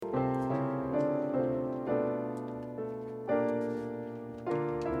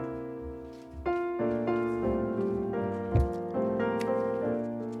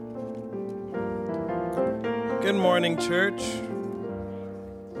Good morning, church.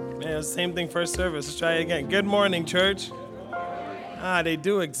 Man, it's the same thing first service. Let's try it again. Good morning, church. They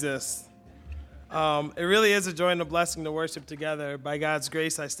do exist. It really is a joy and a blessing to worship together. By God's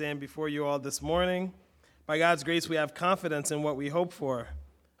grace, I stand before you all this morning. By God's grace, we have confidence in what we hope for.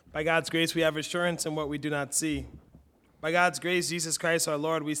 By God's grace, we have assurance in what we do not see. By God's grace, Jesus Christ our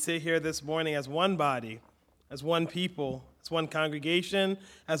Lord, we sit here this morning as one body, as one people, as one congregation,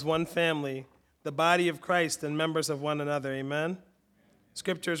 as one family, the body of Christ and members of one another. Amen.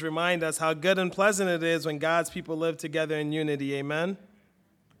 Scriptures remind us how good and pleasant it is when God's people live together in unity. Amen.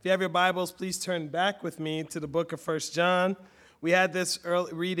 If you have your Bibles, please turn back with me to the book of 1 John. We had this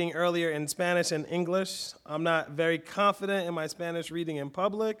reading earlier in Spanish and English. I'm not very confident in my Spanish reading in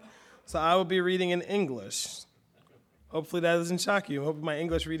public, so I will be reading in English. Hopefully that doesn't shock you. I hope my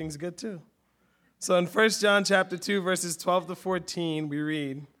English reading is good too. So in 1 John chapter 2, verses 12 to 14, we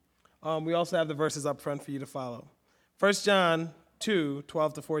read. We also have the verses up front for you to follow. 1 John 2,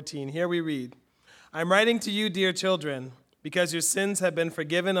 12 to 14. Here we read, I'm writing to you, dear children, because your sins have been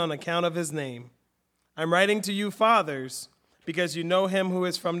forgiven on account of his name. I'm writing to you, fathers, because you know him who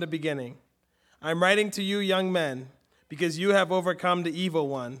is from the beginning. I'm writing to you, young men, because you have overcome the evil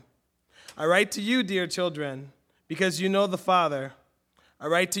one. I write to you, dear children, because you know the Father. I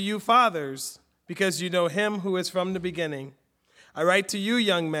write to you, fathers, because you know him who is from the beginning. I write to you,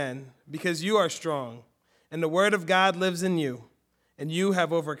 young men, because you are strong, and the word of God lives in you, and you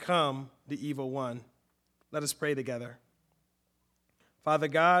have overcome the evil one. Let us pray together. Father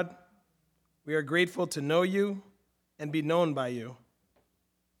God, we are grateful to know you and be known by you.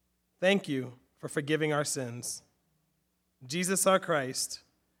 Thank you for forgiving our sins. Jesus our Christ,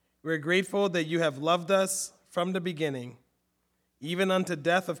 we are grateful that you have loved us from the beginning, even unto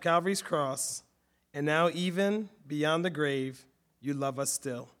death of Calvary's cross, and now even beyond the grave, you love us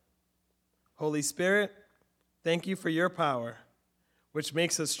still. Holy Spirit, thank you for your power, which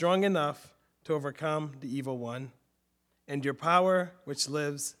makes us strong enough to overcome the evil one, and your power which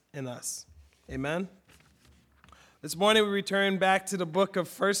lives in us. Amen. This morning we return back to the book of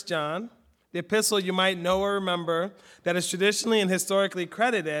 1 John, the epistle you might know or remember that is traditionally and historically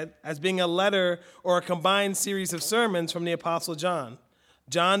credited as being a letter or a combined series of sermons from the Apostle John.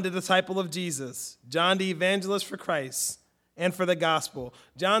 John, the disciple of Jesus, John, the evangelist for Christ and for the gospel,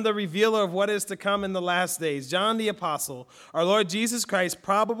 John, the revealer of what is to come in the last days, John, the apostle, our Lord Jesus Christ's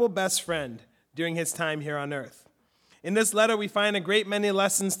probable best friend during his time here on earth. In this letter, we find a great many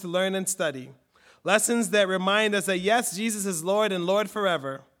lessons to learn and study, lessons that remind us that, yes, Jesus is Lord and Lord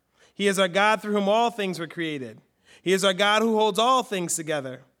forever. He is our God through whom all things were created. He is our God who holds all things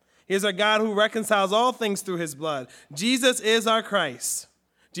together. He is our God who reconciles all things through his blood. Jesus is our Christ.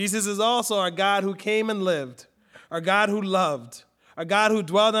 Jesus is also our God who came and lived, our God who loved, our God who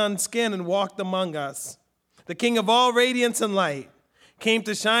dwelt on skin and walked among us. The King of all radiance and light came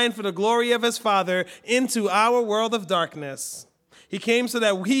to shine for the glory of his Father into our world of darkness. He came so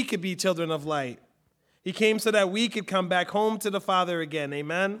that we could be children of light. He came so that we could come back home to the Father again.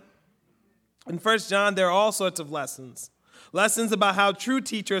 Amen. In 1 John, there are all sorts of lessons. Lessons about how true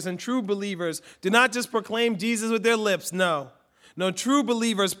teachers and true believers do not just proclaim Jesus with their lips. No, true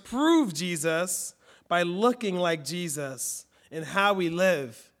believers prove Jesus by looking like Jesus in how we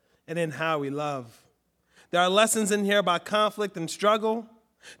live and in how we love. There are lessons in here about conflict and struggle.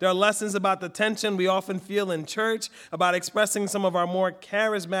 There are lessons about the tension we often feel in church, about expressing some of our more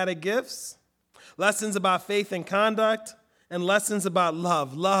charismatic gifts, lessons about faith and conduct, and lessons about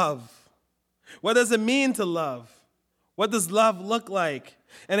love. Love. What does it mean to love? What does love look like?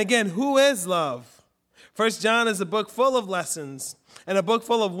 And again, who is love? 1 John is a book full of lessons and a book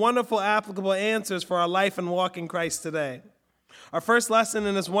full of wonderful applicable answers for our life and walk in Christ today. Our first lesson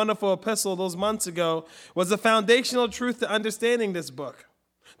in this wonderful epistle those months ago was the foundational truth to understanding this book.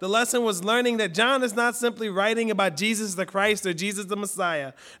 The lesson was learning that John is not simply writing about Jesus the Christ or Jesus the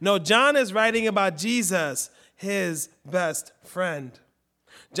Messiah. No, John is writing about Jesus, his best friend.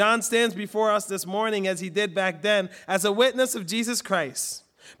 John stands before us this morning, as he did back then, as a witness of Jesus Christ,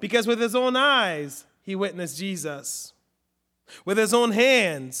 because with his own eyes, he witnessed Jesus. With his own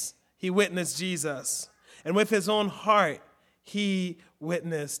hands, he witnessed Jesus. And with his own heart, he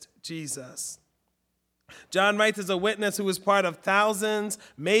witnessed Jesus. John writes as a witness who was part of thousands,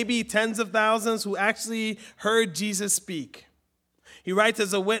 maybe tens of thousands, who actually heard Jesus speak. He writes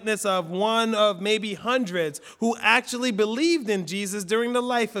as a witness of one of maybe hundreds who actually believed in Jesus during the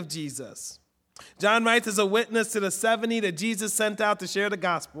life of Jesus. John writes as a witness to the 70 that Jesus sent out to share the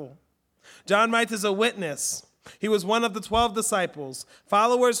gospel. John writes as a witness. He was one of the 12 disciples,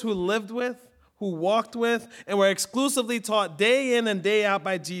 followers who lived with, who walked with, and were exclusively taught day in and day out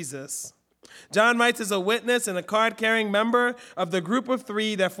by Jesus. John writes as a witness and a card-carrying member of the group of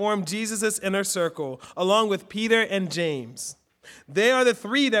three that formed Jesus' inner circle, along with Peter and James. They are the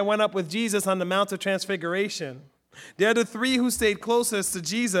three that went up with Jesus on the Mount of Transfiguration. They are the three who stayed closest to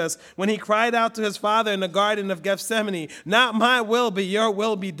Jesus when he cried out to his Father in the Garden of Gethsemane, "Not my will, but your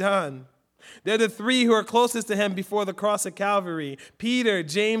will be done." They're the three who are closest to him before the cross at Calvary: Peter,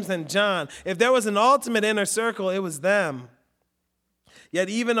 James, and John. If there was an ultimate inner circle, it was them. Yet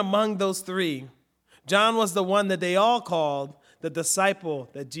even among those three, John was the one that they all called the disciple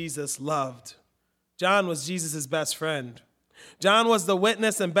that Jesus loved. John was Jesus' best friend. John was the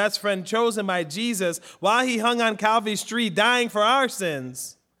witness and best friend chosen by Jesus while he hung on Calvary's tree dying for our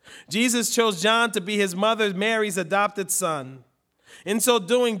sins. Jesus chose John to be his mother Mary's adopted son. In so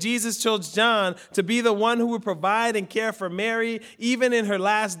doing, Jesus chose John to be the one who would provide and care for Mary even in her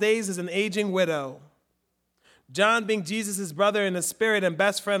last days as an aging widow. John, being Jesus' brother in the spirit and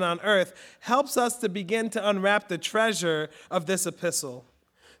best friend on earth, helps us to begin to unwrap the treasure of this epistle.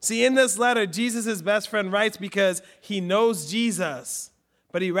 See, in this letter, Jesus' best friend writes because he knows Jesus,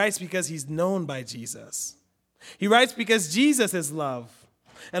 but he writes because he's known by Jesus. He writes because Jesus is love,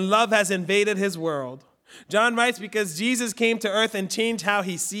 and love has invaded his world. John writes because Jesus came to earth and changed how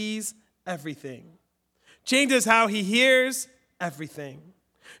he sees everything, changes how he hears everything,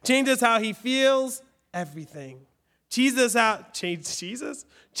 changes how he feels everything. Changes how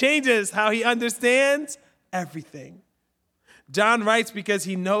he understands everything. John writes because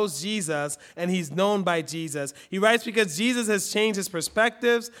he knows Jesus and he's known by Jesus. He writes because Jesus has changed his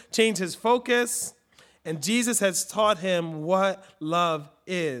perspectives, changed his focus, and Jesus has taught him what love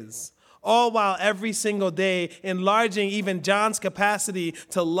is. All while every single day enlarging even John's capacity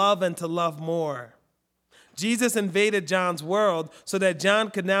to love and to love more. Jesus invaded John's world so that John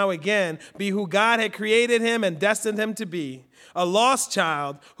could now again be who God had created him and destined him to be, a lost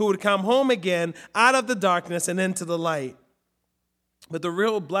child who would come home again out of the darkness and into the light. But the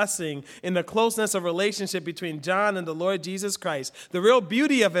real blessing in the closeness of relationship between John and the Lord Jesus Christ, the real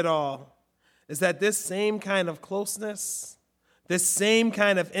beauty of it all, is that this same kind of closeness, this same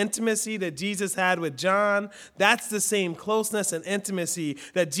kind of intimacy that Jesus had with John, that's the same closeness and intimacy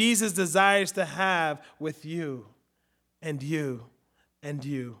that Jesus desires to have with you and you and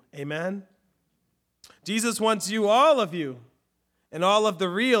you. Amen? Jesus wants you, all of you, and all of the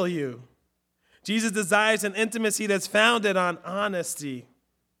real you. Jesus desires an intimacy that's founded on honesty,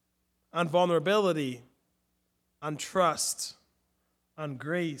 on vulnerability, on trust, on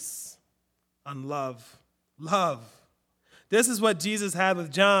grace, on love. Love. This is what Jesus had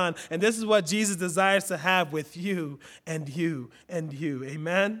with John, and this is what Jesus desires to have with you and you and you.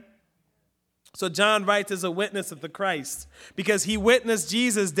 Amen? So John writes as a witness of the Christ because he witnessed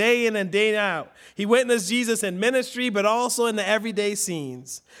Jesus day in and day out. He witnessed Jesus in ministry, but also in the everyday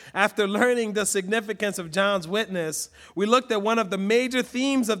scenes. After learning the significance of John's witness, we looked at one of the major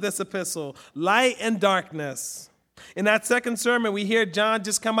themes of this epistle, light and darkness. In that second sermon, we hear John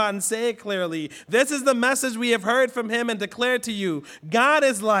just come out and say it clearly. This is the message we have heard from him and declared to you. God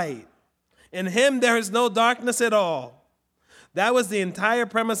is light. In him there is no darkness at all. That was the entire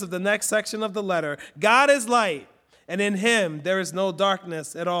premise of the next section of the letter. God is light, and in him there is no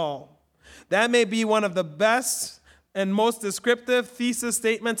darkness at all. That may be one of the best and most descriptive thesis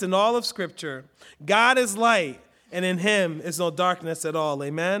statements in all of Scripture. God is light, and in him is no darkness at all.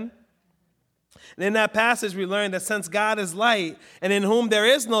 Amen? And in that passage, we learn that since God is light, and in whom there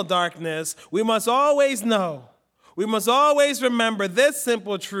is no darkness, we must always know, we must always remember this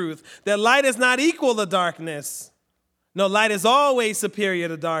simple truth, that light is not equal to darkness. No, light is always superior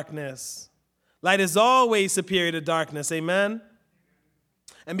to darkness. Light is always superior to darkness. Amen?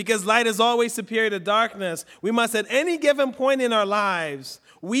 And because light is always superior to darkness, we must at any given point in our lives,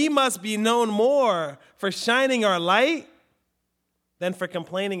 we must be known more for shining our light than for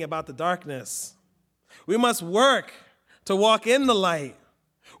complaining about the darkness. We must work to walk in the light.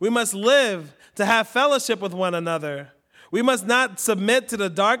 We must live to have fellowship with one another. We must not submit to the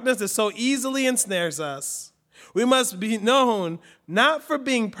darkness that so easily ensnares us. We must be known not for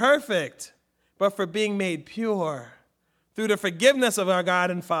being perfect, but for being made pure through the forgiveness of our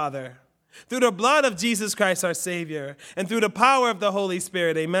God and Father, through the blood of Jesus Christ our Savior, and through the power of the Holy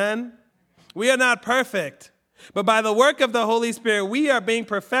Spirit. Amen? We are not perfect, but by the work of the Holy Spirit, we are being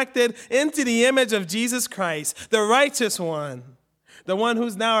perfected into the image of Jesus Christ, the righteous one, the one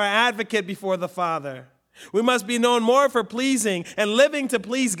who's now our advocate before the Father. We must be known more for pleasing and living to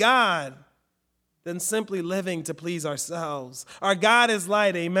please God than simply living to please ourselves. Our God is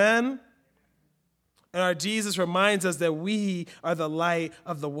light, amen? And our Jesus reminds us that we are the light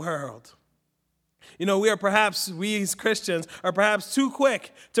of the world. You know, we as Christians are perhaps too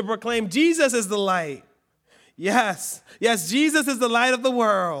quick to proclaim Jesus is the light. Yes, Jesus is the light of the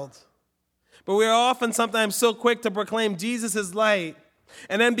world. But we are often sometimes so quick to proclaim Jesus is light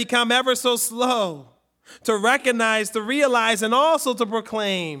and then become ever so slow to recognize, to realize, and also to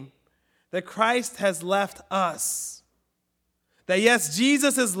proclaim that Christ has left us. That yes,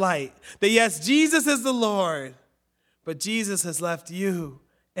 Jesus is light. That yes, Jesus is the Lord. But Jesus has left you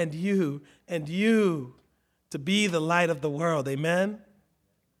and you and you to be the light of the world. Amen?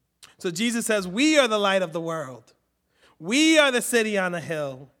 So Jesus says, we are the light of the world. We are the city on a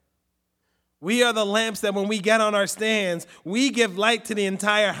hill. We are the lamps that when we get on our stands, we give light to the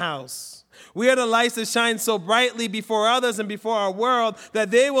entire house. We are the lights that shine so brightly before others and before our world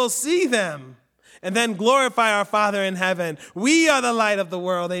that they will see them and then glorify our Father in heaven. We are the light of the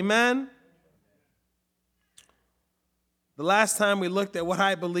world. Amen? Last time we looked at what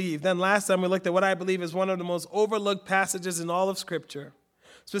I believe is one of the most overlooked passages in all of Scripture.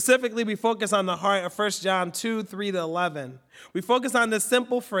 Specifically, we focus on the heart of 1 John 2, 3-11. We focus on this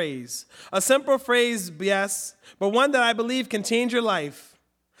simple phrase. A simple phrase, yes, but one that I believe can change your life.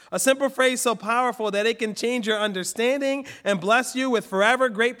 A simple phrase so powerful that it can change your understanding and bless you with forever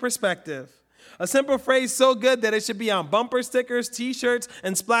great perspective. A simple phrase so good that it should be on bumper stickers, T-shirts,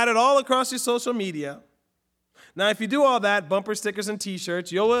 and splattered all across your social media. Now, if you do all that, bumper stickers and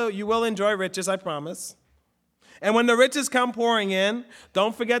T-shirts, you will enjoy riches, I promise. And when the riches come pouring in,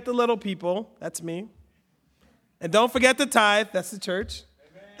 don't forget the little people. That's me. And don't forget the tithe. That's the church.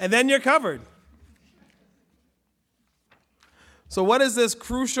 Amen. And then you're covered. So what is this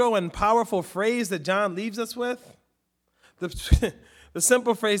crucial and powerful phrase that John leaves us with? The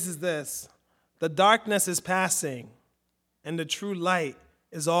simple phrase is this: the darkness is passing and the true light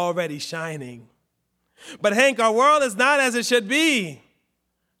is already shining. But Hank, our world is not as it should be.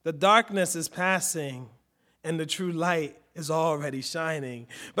 The darkness is passing and the true light is already shining.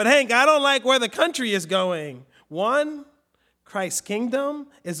 But Hank, I don't like where the country is going. One, Christ's kingdom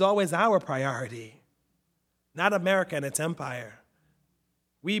is always our priority, not America and its empire.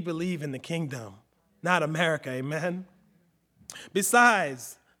 We believe in the kingdom, not America, amen?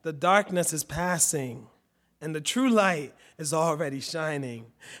 Besides, the darkness is passing and the true light is already shining.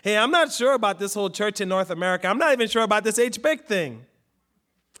 Hey, I'm not sure about this whole church in North America. I'm not even sure about this H-Big thing.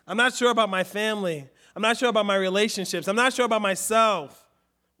 I'm not sure about my family. I'm not sure about my relationships. I'm not sure about myself.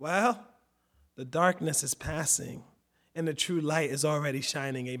 Well, the darkness is passing and the true light is already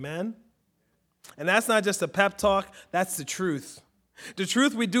shining, amen? And that's not just a pep talk, that's the truth. The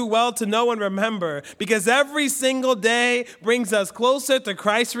truth we do well to know and remember, because every single day brings us closer to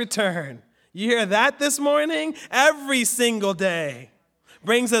Christ's return. You hear that this morning? Every single day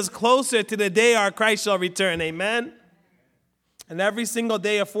brings us closer to the day our Christ shall return, amen? And every single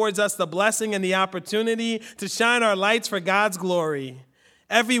day affords us the blessing and the opportunity to shine our lights for God's glory.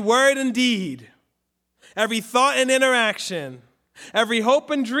 Every word and deed, every thought and interaction, every hope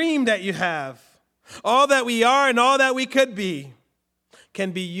and dream that you have, all that we are and all that we could be,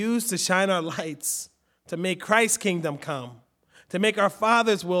 can be used to shine our lights, to make Christ's kingdom come, to make our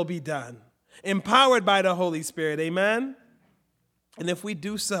Father's will be done, empowered by the Holy Spirit, amen? And if we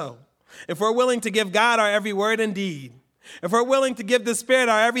do so, if we're willing to give God our every word and deed, if we're willing to give the Spirit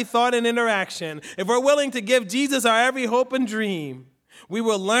our every thought and interaction, if we're willing to give Jesus our every hope and dream, we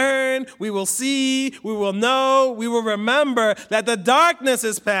will learn, we will see, we will know, we will remember that the darkness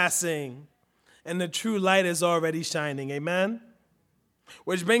is passing and the true light is already shining, amen?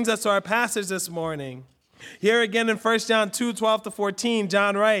 Which brings us to our passage this morning. Here again in 1 John 2, 12-14,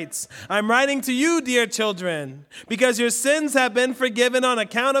 John writes, I'm writing to you, dear children, because your sins have been forgiven on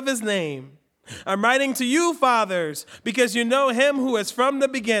account of his name. I'm writing to you, fathers, because you know him who is from the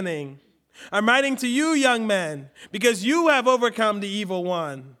beginning. I'm writing to you, young men, because you have overcome the evil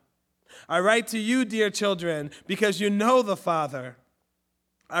one. I write to you, dear children, because you know the Father.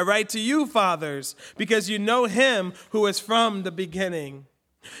 I write to you, fathers, because you know him who is from the beginning.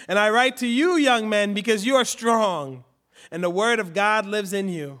 And I write to you, young men, because you are strong, and the word of God lives in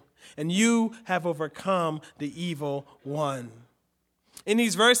you, and you have overcome the evil one. In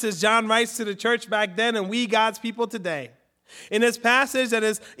these verses, John writes to the church back then, and we, God's people today. In this passage that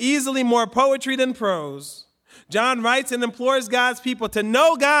is easily more poetry than prose, John writes and implores God's people to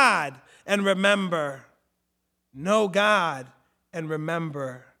know God and remember. Know God and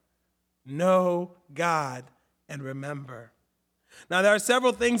remember. Know God and remember. Now, there are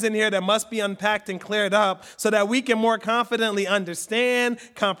several things in here that must be unpacked and cleared up so that we can more confidently understand,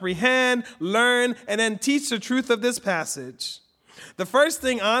 comprehend, learn, and then teach the truth of this passage. The first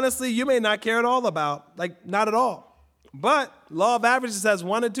thing, honestly, you may not care at all about, like not at all. But law of averages says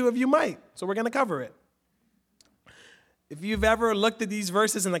 1 or 2 of you might, so we're going to cover it. If you've ever looked at these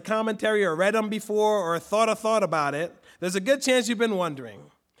verses in the commentary or read them before or thought a thought about it, there's a good chance you've been wondering.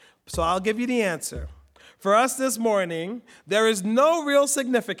 So I'll give you the answer. For us this morning, there is no real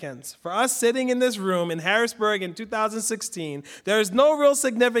significance. For us sitting in this room in Harrisburg in 2016, there is no real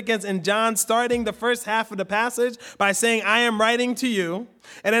significance in John starting the first half of the passage by saying, I am writing to you,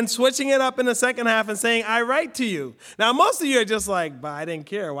 and then switching it up in the second half and saying, I write to you. Now, most of you are just like, but I didn't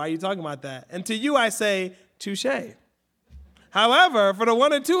care. Why are you talking about that? And to you, I say, touche. However, for the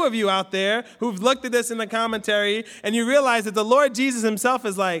 1 or 2 of you out there who've looked at this in the commentary and you realize that the Lord Jesus himself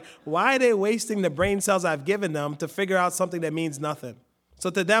is like, why are they wasting the brain cells I've given them to figure out something that means nothing?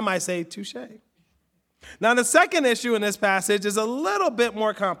 So to them, I say, touche. Now, the second issue in this passage is a little bit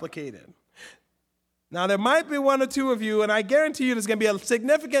more complicated. Now, there might be 1 or 2 of you, and I guarantee you there's going to be a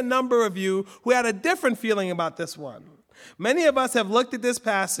significant number of you who had a different feeling about this one. Many of us have looked at this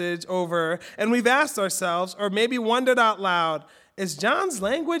passage over and we've asked ourselves, or maybe wondered out loud, is John's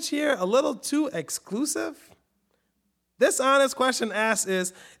language here a little too exclusive? This honest question asked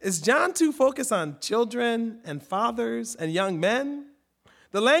is John too focused on children and fathers and young men?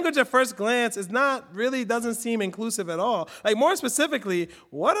 The language at first glance doesn't seem inclusive at all. Like more specifically,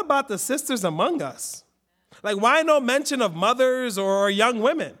 what about the sisters among us? Like why no mention of mothers or young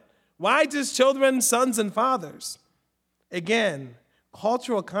women? Why just children, sons, and fathers? Again,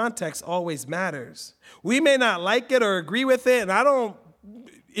 cultural context always matters. We may not like it or agree with it, and I don't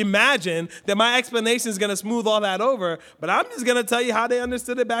imagine that my explanation is going to smooth all that over, but I'm just going to tell you how they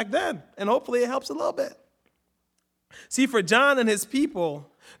understood it back then, and hopefully it helps a little bit. See, for John and his people,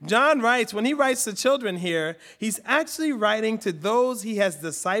 when he writes to children here, he's actually writing to those he has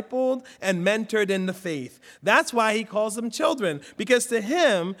discipled and mentored in the faith. That's why he calls them children, because to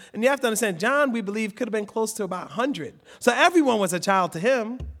him, and you have to understand, John, we believe, could have been close to about 100. So everyone was a child to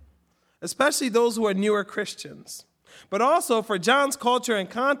him, especially those who are newer Christians. But also for John's culture and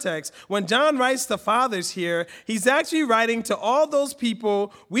context, when John writes to fathers here, he's actually writing to all those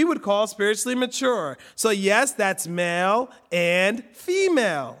people we would call spiritually mature. So yes, that's male and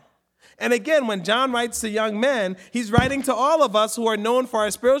female. And again, when John writes to young men, he's writing to all of us who are known for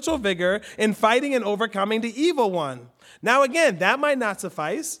our spiritual vigor in fighting and overcoming the evil one. Now again, that might not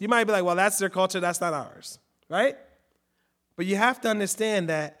suffice. You might be like, well, that's their culture, that's not ours, right? But you have to understand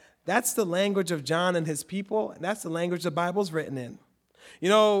that that's the language of John and his people, and that's the language the Bible's written in. You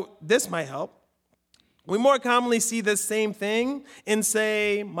know, this might help. We more commonly see this same thing in,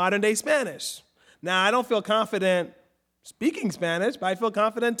 say, modern-day Spanish. Now, I don't feel confident speaking Spanish, but I feel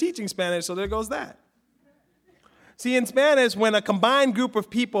confident teaching Spanish, so there goes that. See, in Spanish, when a combined group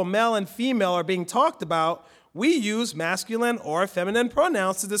of people, male and female, are being talked about, we use masculine or feminine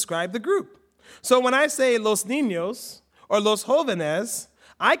pronouns to describe the group. So when I say los niños or los jóvenes,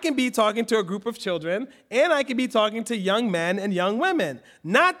 I can be talking to a group of children, and I can be talking to young men and young women,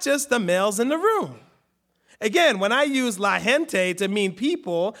 not just the males in the room. Again, when I use la gente to mean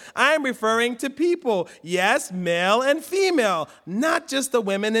people, I'm referring to people. Yes, male and female, not just the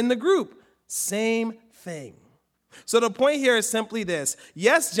women in the group. Same thing. So the point here is simply this.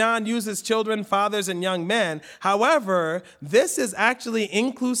 Yes, John uses children, fathers, and young men. However, this is actually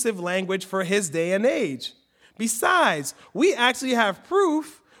inclusive language for his day and age. Besides, we actually have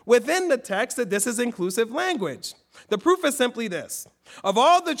proof within the text that this is inclusive language. The proof is simply this. Of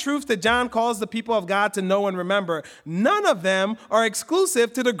all the truth that John calls the people of God to know and remember, none of them are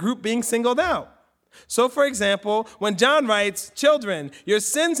exclusive to the group being singled out. So, for example, when John writes, children, your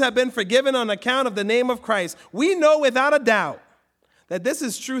sins have been forgiven on account of the name of Christ, we know without a doubt that this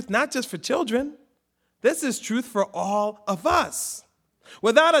is truth not just for children. This is truth for all of us.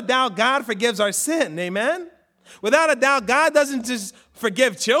 Without a doubt, God forgives our sin, amen? Without a doubt, God doesn't just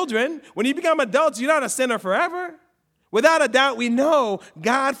forgive children. When you become adults, you're not a sinner forever. Without a doubt, we know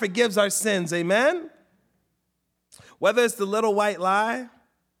God forgives our sins, amen? Whether it's the little white lie,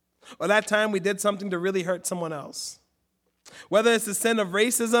 or that time we did something to really hurt someone else. Whether it's the sin of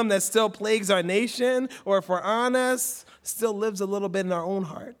racism that still plagues our nation, or if we're honest, still lives a little bit in our own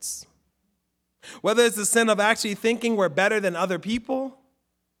hearts. Whether it's the sin of actually thinking we're better than other people.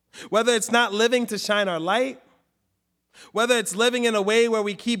 Whether it's not living to shine our light. Whether it's living in a way where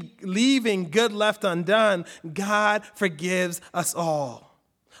we keep leaving good left undone, God forgives us all.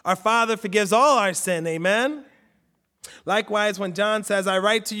 Our Father forgives all our sin, amen? Likewise, when John says, I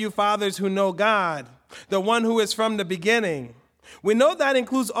write to you fathers who know God, the one who is from the beginning, we know that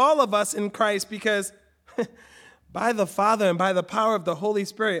includes all of us in Christ because by the Father and by the power of the Holy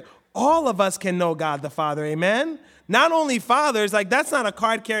Spirit, all of us can know God the Father, amen? Not only fathers, like that's not a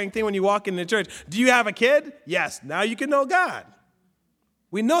card-carrying thing when you walk into church. Do you have a kid? Yes. Now you can know God.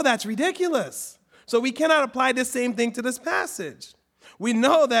 We know that's ridiculous. So we cannot apply the same thing to this passage. We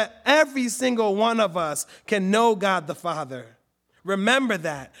know that every single one of us can know God the Father. Remember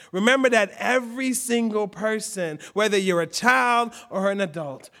that. Remember that every single person, whether you're a child or an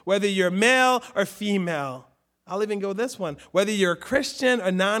adult, whether you're male or female, I'll even go this one, whether you're a Christian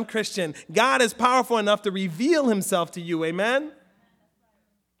or non-Christian, God is powerful enough to reveal himself to you, amen?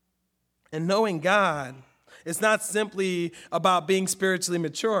 And knowing God is not simply about being spiritually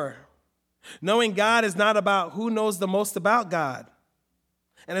mature. Knowing God is not about who knows the most about God.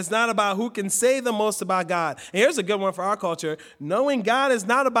 And it's not about who can say the most about God. And here's a good one for our culture. Knowing God is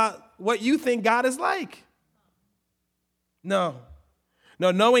not about what you think God is like. No,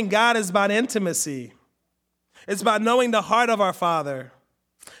 knowing God is about intimacy. It's about knowing the heart of our Father.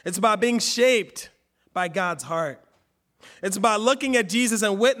 It's about being shaped by God's heart. It's about looking at Jesus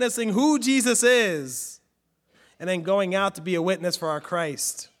and witnessing who Jesus is, and then going out to be a witness for our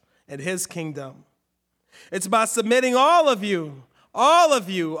Christ and his kingdom. It's about submitting all of you.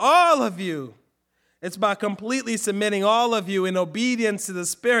 It's about completely submitting all of you in obedience to the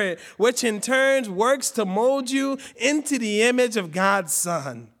Spirit, which in turn works to mold you into the image of God's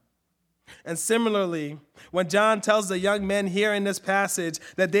Son. And similarly, when John tells the young men here in this passage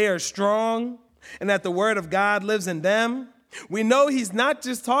that they are strong and that the word of God lives in them, we know he's not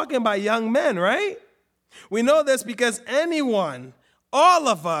just talking about young men, right? We know this because anyone, all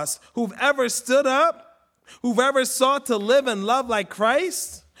of us who've ever stood up, who've ever sought to live and love like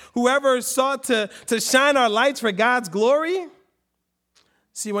Christ, whoever sought to shine our lights for God's glory.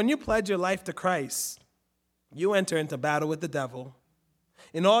 See, when you pledge your life to Christ, you enter into battle with the devil.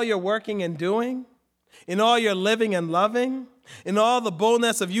 In all your working and doing, in all your living and loving, in all the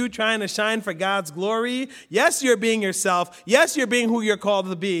boldness of you trying to shine for God's glory, yes, you're being yourself. Yes, you're being who you're called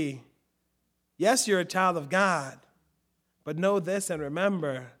to be. Yes, you're a child of God. But know this and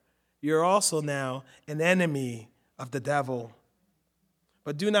remember, you're also now an enemy of the devil.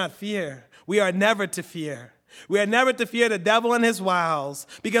 But do not fear. We are never to fear. We are never to fear the devil and his wiles,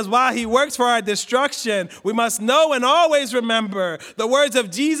 because while he works for our destruction, we must know and always remember the words of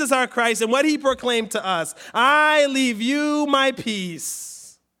Jesus our Christ and what he proclaimed to us. I leave you my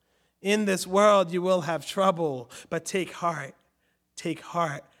peace. In this world you will have trouble, but take heart, take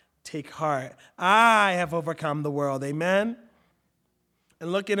heart, take heart. I have overcome the world. Amen?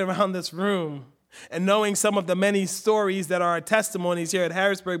 And looking around this room and knowing some of the many stories that are our testimonies here at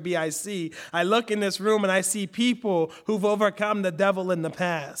Harrisburg BIC, I look in this room and I see people who've overcome the devil in the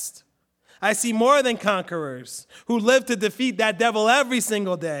past. I see more than conquerors who live to defeat that devil every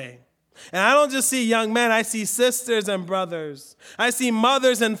single day. And I don't just see young men, I see sisters and brothers. I see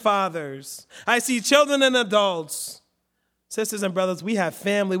mothers and fathers. I see children and adults. Sisters and brothers, we have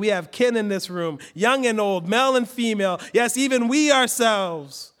family, we have kin in this room, young and old, male and female. Yes, even we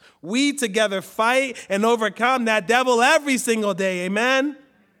ourselves. We together fight and overcome that devil every single day. Amen?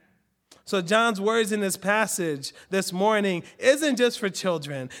 So John's words in this passage this morning isn't just for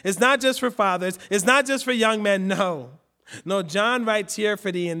children. It's not just for fathers. It's not just for young men. No, John writes here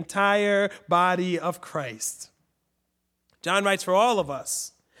for the entire body of Christ. John writes for all of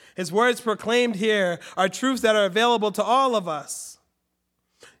us. His words proclaimed here are truths that are available to all of us.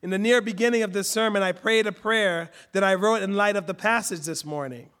 In the near beginning of this sermon, I prayed a prayer that I wrote in light of the passage this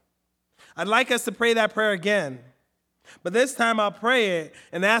morning. I'd like us to pray that prayer again, but this time I'll pray it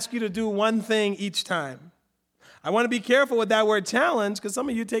and ask you to do one thing each time. I want to be careful with that word challenge because some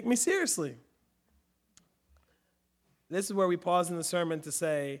of you take me seriously. This is where we pause in the sermon to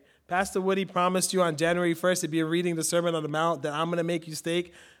say, Pastor Woody promised you on January 1st to be reading the Sermon on the Mount that I'm going to make you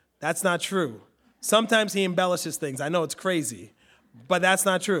steak. That's not true. Sometimes he embellishes things. I know it's crazy, but that's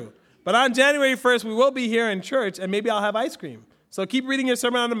not true. But on January 1st, we will be here in church, and maybe I'll have ice cream. So keep reading your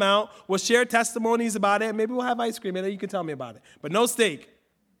Sermon on the Mount. We'll share testimonies about it, and maybe we'll have ice cream, and then you can tell me about it. But no steak,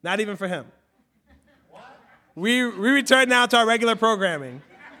 not even for him. What? We return now to our regular programming.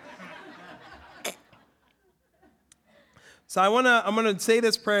 So I'm going to say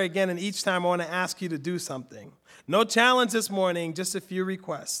this prayer again, and each time I want to ask you to do something. No challenge this morning, just a few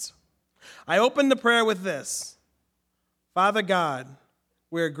requests. I open the prayer with this. Father God,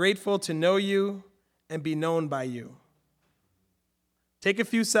 we are grateful to know you and be known by you. Take a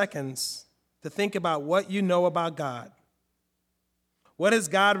few seconds to think about what you know about God. What has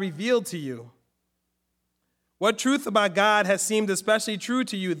God revealed to you? What truth about God has seemed especially true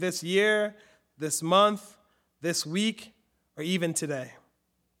to you this year, this month, this week, or even today?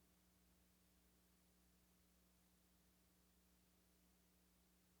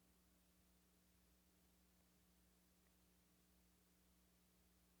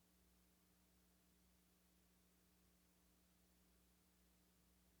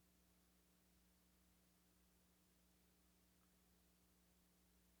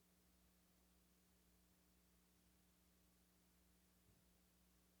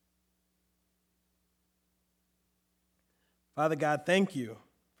 Father God, thank you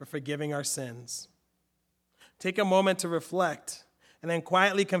for forgiving our sins. Take a moment to reflect and then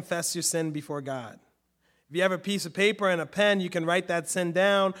quietly confess your sin before God. If you have a piece of paper and a pen, you can write that sin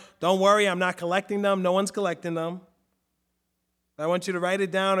down. Don't worry, I'm not collecting them. No one's collecting them. But I want you to write it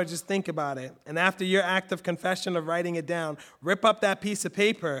down or just think about it. And after your act of confession of writing it down, rip up that piece of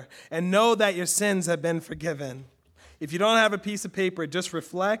paper and know that your sins have been forgiven. If you don't have a piece of paper, just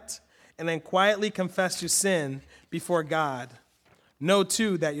reflect and then quietly confess your sin before God. Know,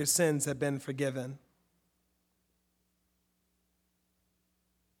 too, that your sins have been forgiven.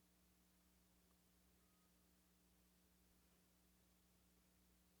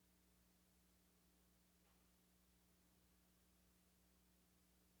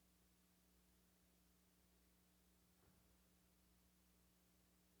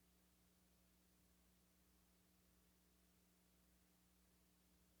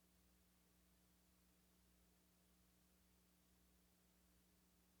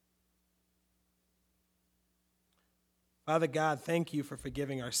 Father God, thank you for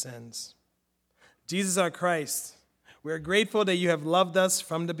forgiving our sins. Jesus our Christ, we are grateful that you have loved us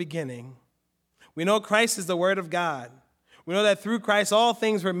from the beginning. We know Christ is the Word of God. We know that through Christ all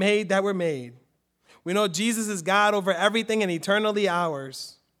things were made that were made. We know Jesus is God over everything and eternally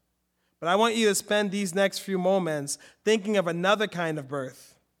ours. But I want you to spend these next few moments thinking of another kind of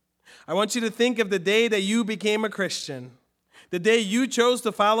birth. I want you to think of the day that you became a Christian, the day you chose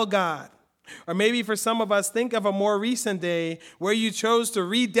to follow God. Or maybe for some of us, think of a more recent day where you chose to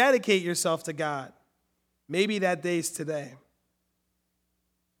rededicate yourself to God. Maybe that day's today.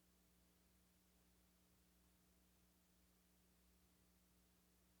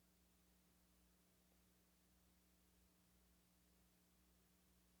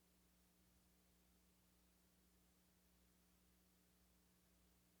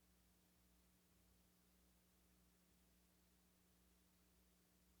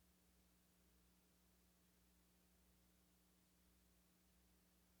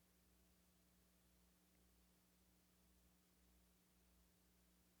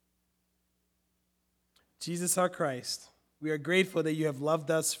 Jesus our Christ, we are grateful that you have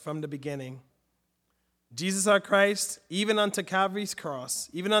loved us from the beginning. Jesus our Christ, even unto Calvary's cross,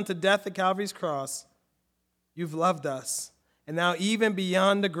 even unto death at Calvary's cross, you've loved us. And now even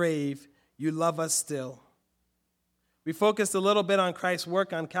beyond the grave, you love us still. We focused a little bit on Christ's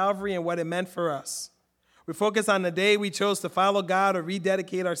work on Calvary and what it meant for us. We focused on the day we chose to follow God or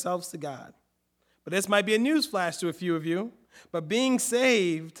rededicate ourselves to God. But this might be a newsflash to a few of you, but being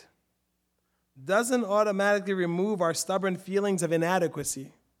saved doesn't automatically remove our stubborn feelings of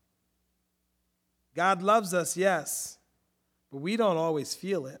inadequacy. God loves us, yes, but we don't always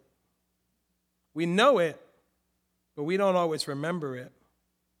feel it. We know it, but we don't always remember it.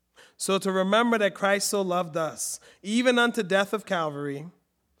 So to remember that Christ so loved us, even unto death of Calvary,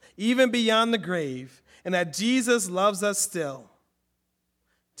 even beyond the grave, and that Jesus loves us still,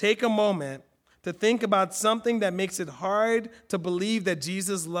 take a moment to think about something that makes it hard to believe that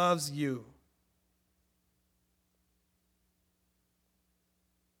Jesus loves you.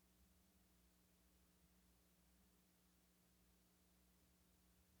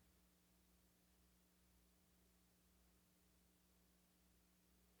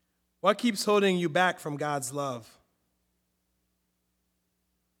 What keeps holding you back from God's love?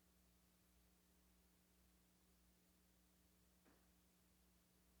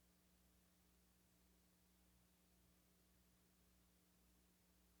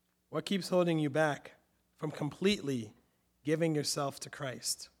 What keeps holding you back from completely giving yourself to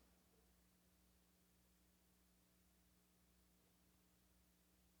Christ?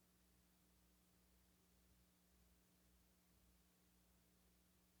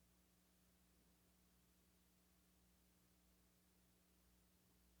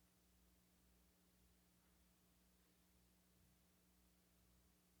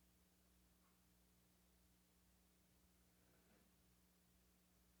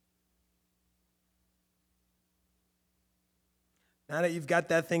 Now that you've got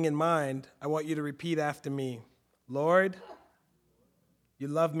that thing in mind, I want you to repeat after me. Lord, you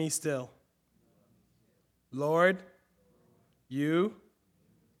love me still. Lord, you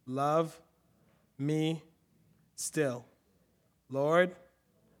love me still. Lord,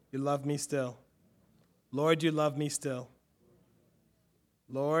 you love me still. Lord, you love me still.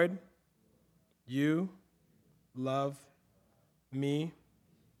 Lord, you love me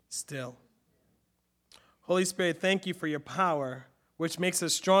still. Holy Spirit, thank you for your power, which makes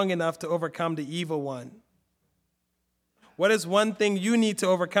us strong enough to overcome the evil one. What is one thing you need to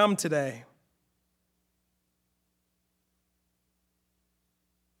overcome today?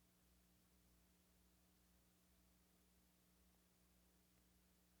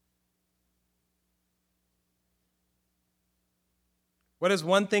 What is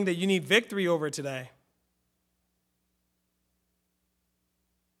one thing that you need victory over today?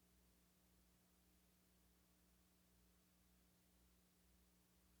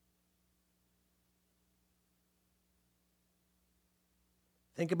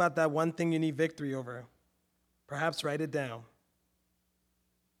 Think about that one thing you need victory over. Perhaps write it down.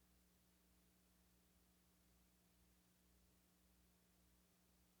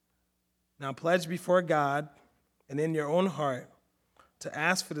 Now pledge before God and in your own heart to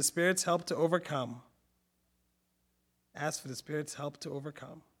ask for the Spirit's help to overcome. Ask for the Spirit's help to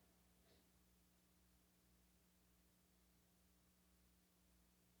overcome.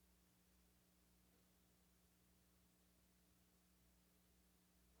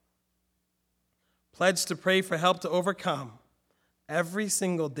 Pledge to pray for help to overcome every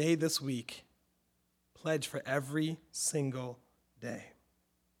single day this week. Pledge for every single day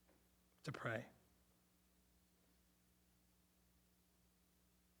to pray.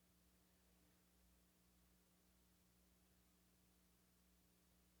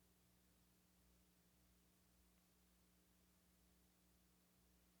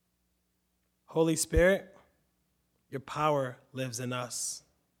 Holy Spirit, your power lives in us.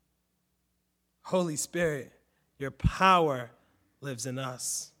 Holy Spirit, your power lives in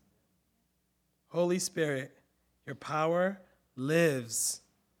us. Holy Spirit, your power lives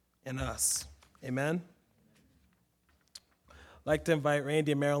in us. Amen. I'd like to invite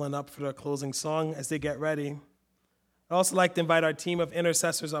Randy and Marilyn up for the closing song as they get ready. I'd also like to invite our team of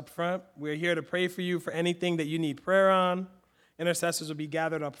intercessors up front. We're here to pray for you for anything that you need prayer on. Intercessors will be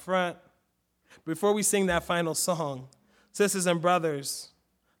gathered up front. Before we sing that final song, sisters and brothers,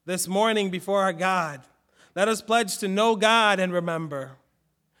 this morning before our God, let us pledge to know God and remember,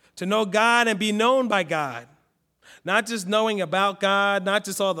 to know God and be known by God. Not just knowing about God, not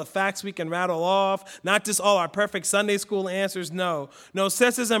just all the facts we can rattle off, not just all our perfect Sunday school answers. No,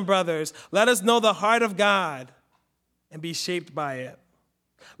 sisters and brothers, let us know the heart of God and be shaped by it.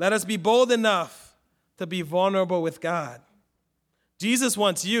 Let us be bold enough to be vulnerable with God. Jesus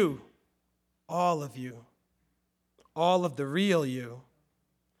wants you, all of you, all of the real you.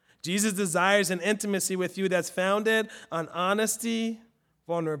 Jesus desires an intimacy with you that's founded on honesty,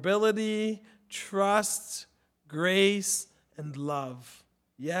 vulnerability, trust, grace, and love.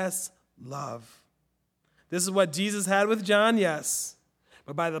 Yes, love. This is what Jesus had with John, yes.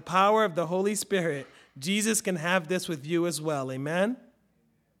 But by the power of the Holy Spirit, Jesus can have this with you as well. Amen?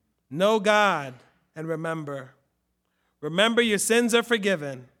 Know God and remember. Remember your sins are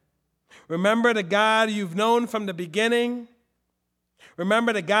forgiven. Remember the God you've known from the beginning.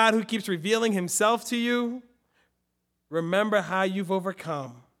 Remember the God who keeps revealing himself to you. Remember how you've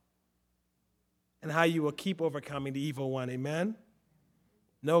overcome and how you will keep overcoming the evil one. Amen?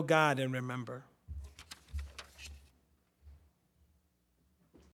 Know God and remember.